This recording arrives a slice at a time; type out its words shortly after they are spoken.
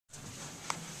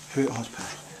So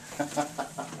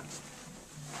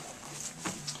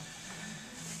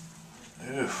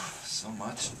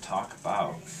much to talk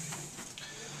about.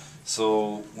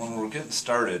 So when we're getting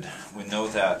started, we know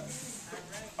that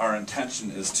our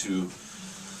intention is to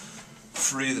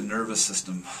free the nervous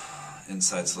system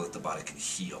inside so that the body can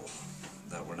heal.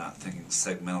 That we're not thinking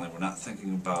segmentally, we're not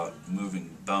thinking about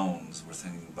moving bones, we're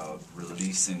thinking about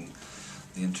releasing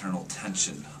the internal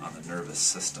tension on the nervous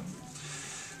system.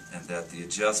 And that the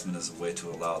adjustment is a way to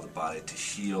allow the body to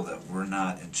heal, that we're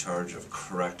not in charge of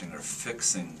correcting or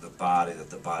fixing the body, that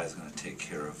the body is going to take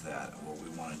care of that. And what we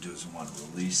want to do is we want to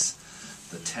release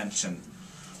the tension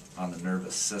on the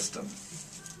nervous system.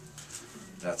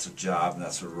 That's a job,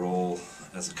 that's a role.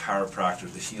 As a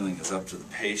chiropractor, the healing is up to the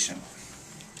patient.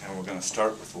 And we're going to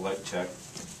start with the leg check.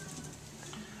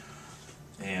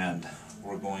 And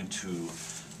we're going to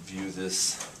view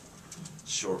this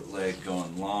short leg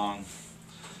going long.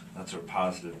 That's our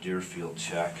positive Deerfield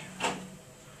check.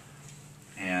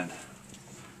 And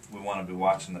we want to be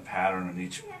watching the pattern, and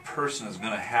each person is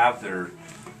going to have their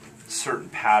certain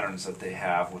patterns that they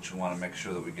have, which we want to make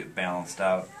sure that we get balanced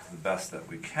out the best that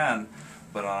we can.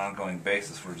 But on an ongoing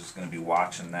basis, we're just going to be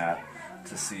watching that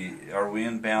to see, are we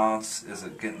in balance? Is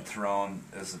it getting thrown?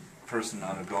 Is the person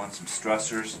undergoing some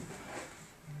stressors?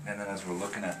 And then as we're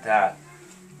looking at that,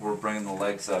 we're bringing the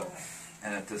legs up,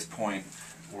 and at this point,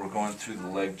 we're going through the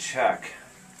leg check.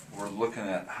 We're looking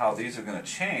at how these are going to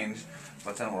change,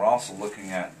 but then we're also looking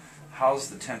at how's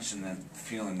the tension then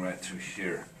feeling right through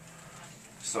here.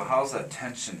 So how's that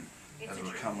tension as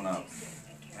we're coming up?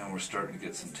 And we're starting to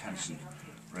get some tension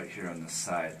right here on this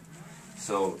side.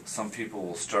 So some people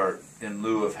will start, in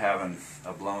lieu of having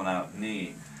a blown out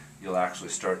knee, you'll actually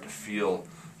start to feel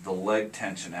the leg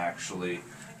tension actually,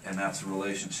 and that's a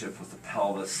relationship with the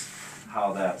pelvis,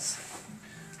 how that's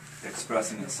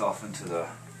expressing itself into the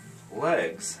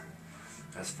legs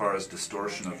as far as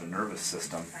distortion of the nervous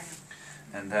system.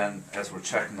 And then as we're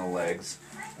checking the legs,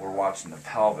 we're watching the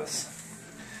pelvis.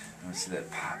 And we see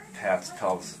that Pat's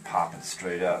pelvis is popping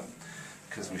straight up,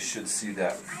 because we should see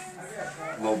that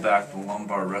low back, the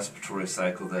lumbar respiratory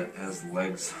cycle, that as the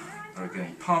legs are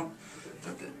getting pumped,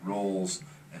 that it rolls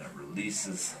and it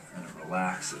releases and it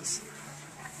relaxes.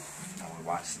 Now we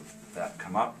watch that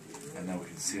come up, and then we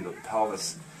can see the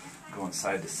pelvis going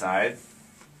side to side.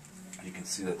 You can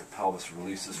see that the pelvis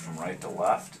releases from right to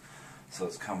left, so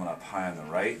it's coming up high on the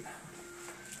right,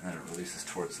 and then it releases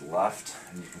towards the left,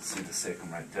 and you can see the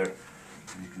sacrum right there,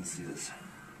 and you can see this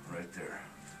right there.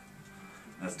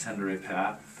 That's tender,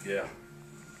 Pat? Yeah.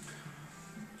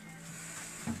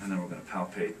 And then we're going to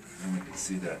palpate, and we can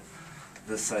see that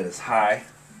this side is high,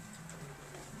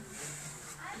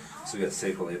 so we got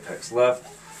sacral apex left,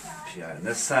 PI on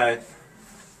this side.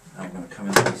 Now I'm going to come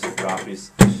into the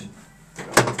subdropies.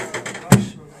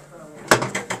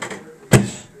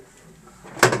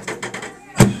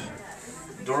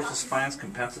 Dorsal spine's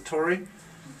compensatory. And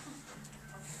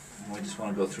we just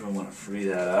want to go through and want to free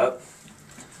that up.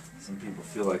 Some people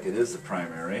feel like it is the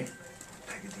primary.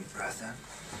 Take a deep breath in.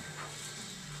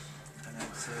 And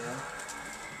exhale.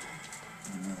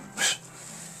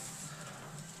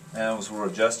 And as we're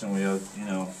adjusting, we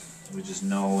just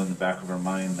know in the back of our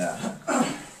mind that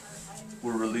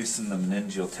we're releasing the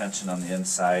meningeal tension on the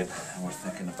inside, and we're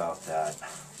thinking about that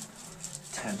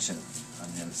tension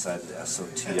on the inside of the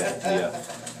SOT idea.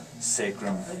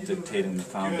 Sacrum dictating the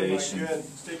foundation,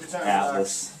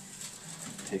 atlas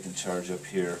taking charge up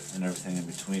here, and everything in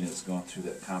between is going through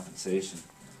that compensation.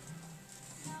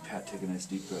 Pat, take a nice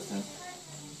deep breath in,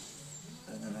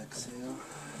 and then exhale.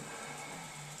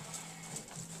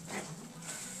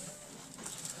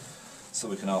 So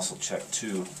we can also check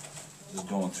too, just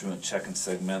going through and checking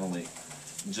segmentally,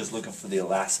 and just looking for the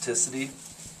elasticity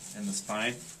in the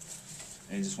spine.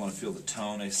 And you just want to feel the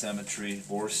tone, asymmetry,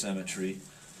 or symmetry,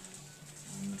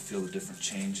 and feel the different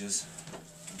changes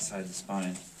inside the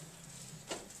spine.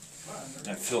 And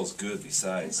it feels good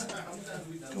besides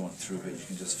going through it. You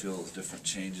can just feel those different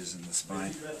changes in the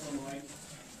spine.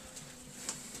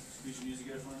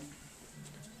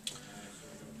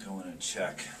 Go in and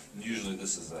check. Usually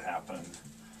this is happening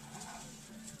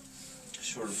a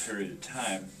shorter period of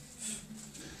time.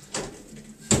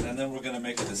 And then we're going to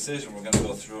make a decision. We're going to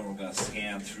go through and we're going to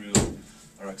scan through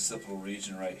our occipital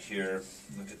region right here.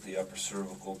 Look at the upper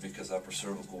cervical, because upper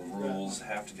cervical rules,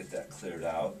 have to get that cleared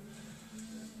out.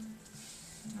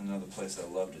 Another place I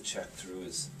love to check through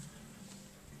is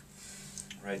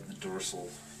right in the dorsal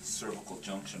cervical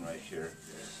junction right here.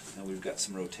 And we've got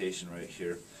some rotation right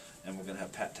here. And we're going to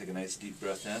have Pat take a nice deep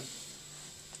breath in.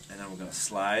 And then we're going to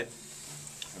slide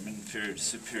from inferior to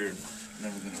superior. And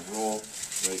then we're going to roll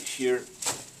right here.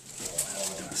 And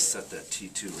we're going to set that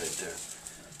T2 right there.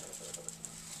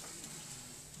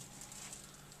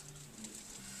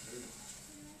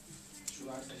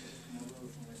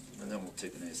 And then we'll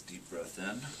take a nice deep breath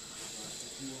in.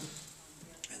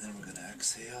 And then we're going to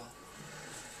exhale.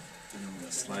 And then we're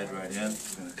going to slide right in.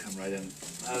 We're going to come right in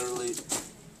laterally,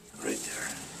 right there.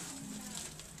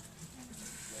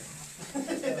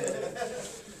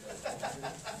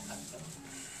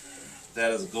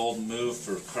 That is a golden move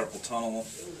for carpal tunnel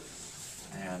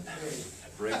and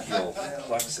brachial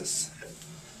plexus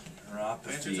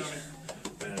neuropathy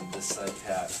right on this side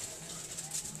pat.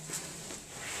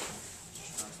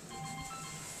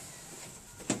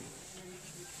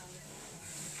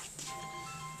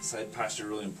 Side posture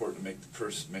really important to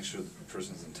make sure that the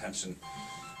person's intention.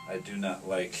 I do not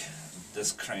like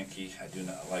this cranky. I do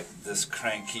not like this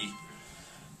cranky.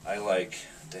 I like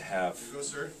to have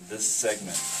this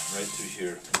segment right through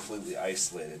here completely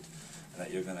isolated, and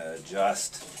that you're going to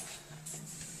adjust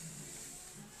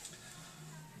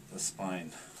the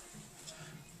spine.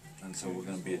 And so we're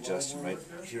going to be adjusting right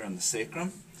here on the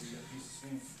sacrum,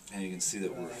 and you can see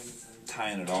that we're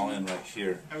tying it all in right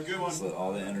here, so that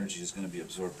all the energy is going to be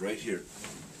absorbed right here,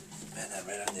 and then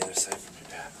right on the other side from your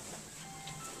pad.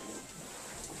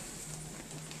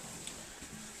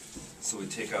 So we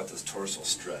take out this dorsal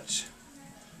stretch.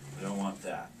 We don't want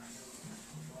that.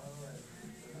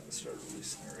 Start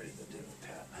releasing it right at the tip of the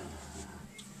pad.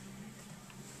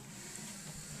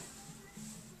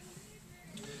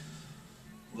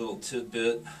 Little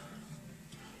tidbit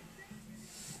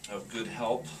of good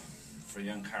help for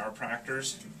young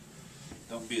chiropractors.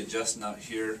 Don't be adjusting out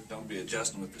here. Don't be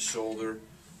adjusting with the shoulder.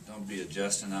 Don't be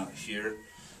adjusting out here.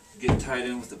 Get tied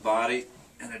in with the body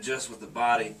and adjust with the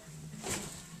body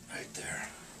right there.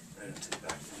 Right into the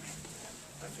back for me.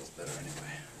 That feels better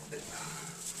anyway.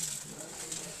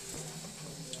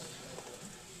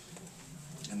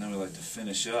 And then we like to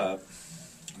finish up.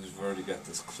 We've already got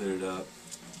this cleared up.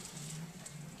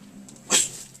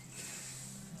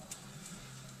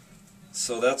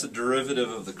 So that's a derivative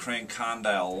of the crane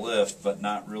condyle lift, but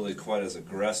not really quite as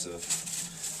aggressive,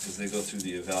 because they go through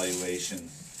the evaluation,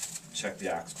 check the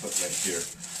occiput right here,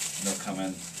 and they'll come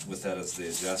in with that as the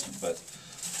adjustment. But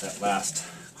that last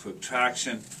quick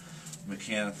traction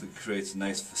mechanically creates a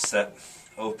nice facet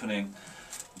opening,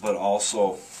 but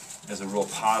also is a real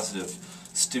positive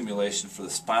stimulation for the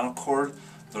spinal cord,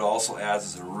 but also adds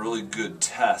as a really good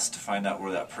test to find out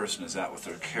where that person is at with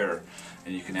their care.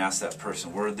 And you can ask that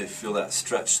person, where did they feel that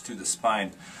stretch through the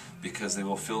spine, because they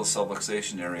will feel the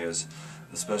subluxation areas,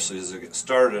 especially as they get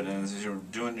started. And as you're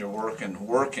doing your work and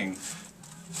working,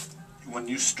 when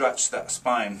you stretch that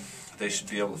spine, they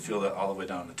should be able to feel that all the way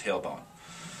down to the tailbone.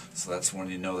 So that's when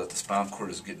you know that the spinal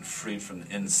cord is getting freed from the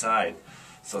inside.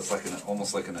 So it's like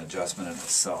almost like an adjustment in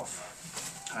itself.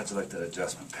 How'd you like that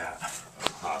adjustment, Pat?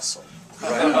 Awesome.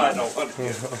 Right on. I don't want to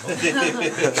get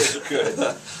it. Good.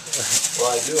 Well,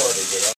 I do want to get up.